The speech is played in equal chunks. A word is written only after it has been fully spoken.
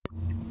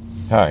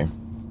Hi,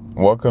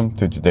 welcome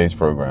to today's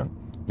program.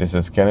 This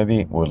is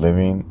Kennedy with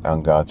Living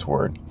on God's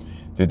Word.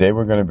 Today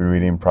we're going to be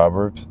reading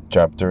Proverbs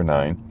chapter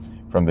 9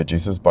 from the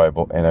Jesus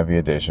Bible NIV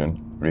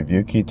edition,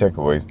 review key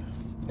takeaways,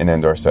 and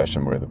end our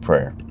session with a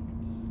prayer.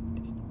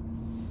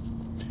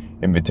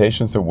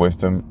 Invitations of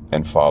wisdom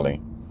and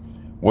folly.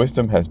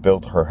 Wisdom has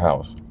built her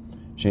house.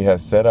 She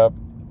has set up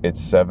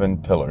its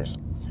 7 pillars.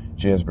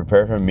 She has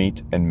prepared her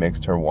meat and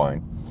mixed her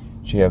wine.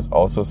 She has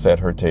also set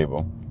her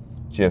table.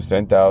 She has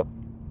sent out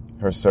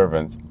her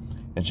servants,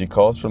 and she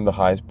calls from the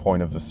highest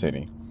point of the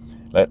city.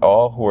 Let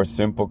all who are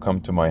simple come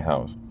to my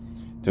house.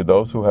 To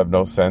those who have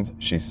no sense,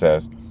 she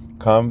says,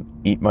 come,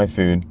 eat my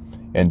food,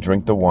 and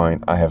drink the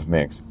wine I have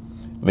mixed.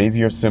 Leave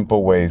your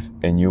simple ways,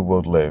 and you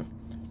will live.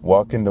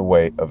 Walk in the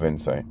way of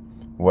insight.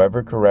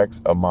 Whoever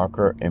corrects a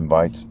mocker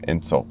invites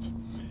insults.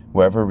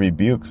 Whoever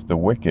rebukes the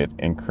wicked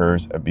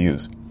incurs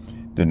abuse.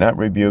 Do not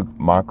rebuke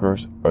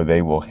mockers, or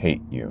they will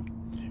hate you.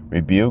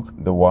 Rebuke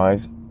the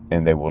wise,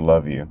 and they will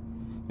love you.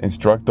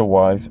 Instruct the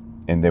wise,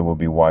 and they will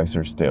be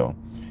wiser still.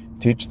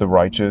 Teach the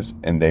righteous,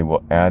 and they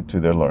will add to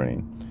their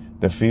learning.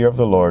 The fear of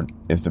the Lord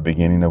is the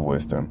beginning of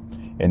wisdom,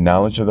 and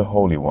knowledge of the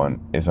Holy One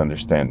is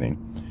understanding.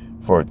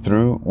 For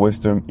through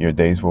wisdom your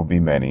days will be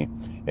many,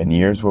 and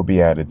years will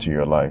be added to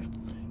your life.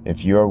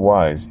 If you are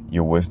wise,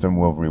 your wisdom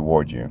will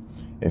reward you.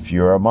 If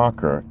you are a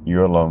mocker,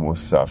 you alone will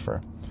suffer.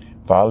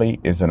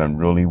 Folly is an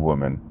unruly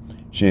woman.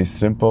 She is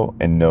simple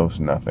and knows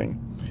nothing.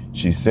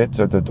 She sits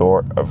at the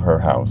door of her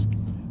house,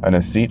 on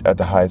a seat at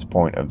the highest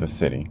point of the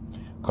city,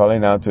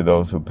 calling out to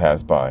those who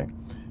pass by,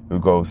 who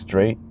go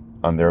straight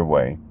on their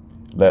way.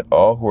 Let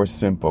all who are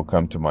simple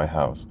come to my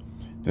house.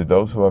 To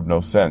those who have no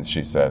sense,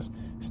 she says,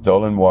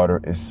 stolen water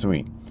is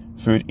sweet.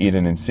 Food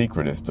eaten in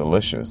secret is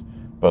delicious.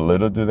 But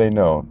little do they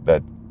know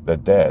that the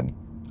dead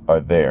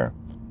are there,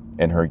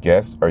 and her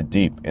guests are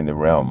deep in the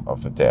realm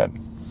of the dead.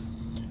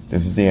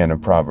 This is the end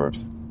of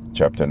Proverbs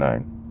chapter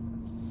 9.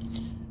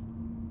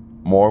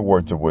 More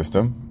words of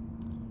wisdom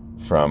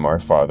from our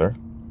Father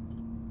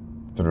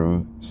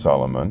through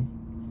Solomon.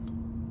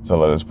 So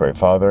let us pray.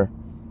 Father,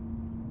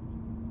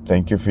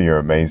 thank you for your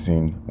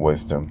amazing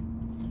wisdom.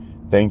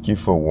 Thank you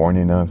for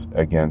warning us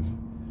against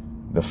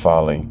the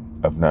folly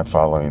of not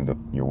following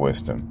your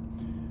wisdom.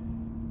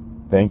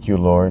 Thank you,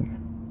 Lord,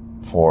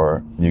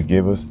 for you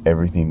give us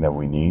everything that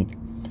we need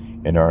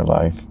in our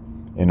life,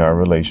 in our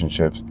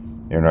relationships,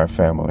 in our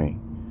family.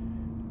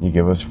 You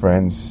give us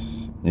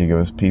friends. You give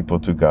us people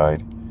to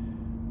guide.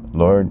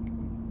 Lord,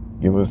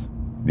 give us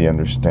the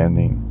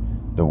understanding,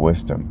 the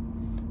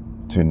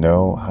wisdom to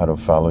know how to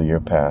follow your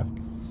path,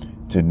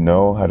 to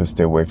know how to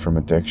stay away from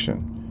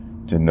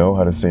addiction, to know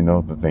how to say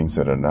no to things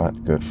that are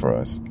not good for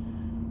us.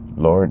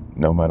 Lord,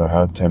 no matter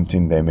how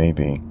tempting they may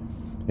be,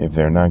 if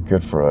they're not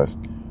good for us,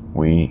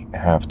 we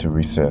have to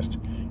resist.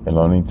 And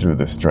only through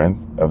the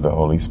strength of the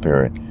Holy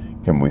Spirit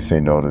can we say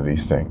no to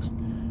these things.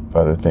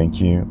 Father, thank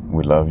you.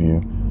 We love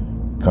you.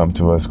 Come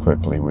to us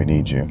quickly. We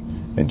need you.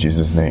 In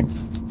Jesus' name,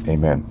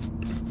 amen.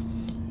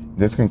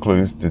 This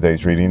concludes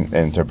today's reading and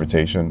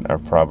interpretation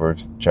of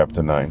Proverbs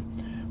chapter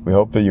 9. We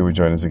hope that you will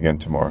join us again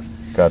tomorrow.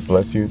 God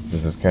bless you.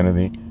 This is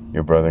Kennedy,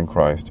 your brother in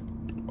Christ,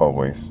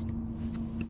 always.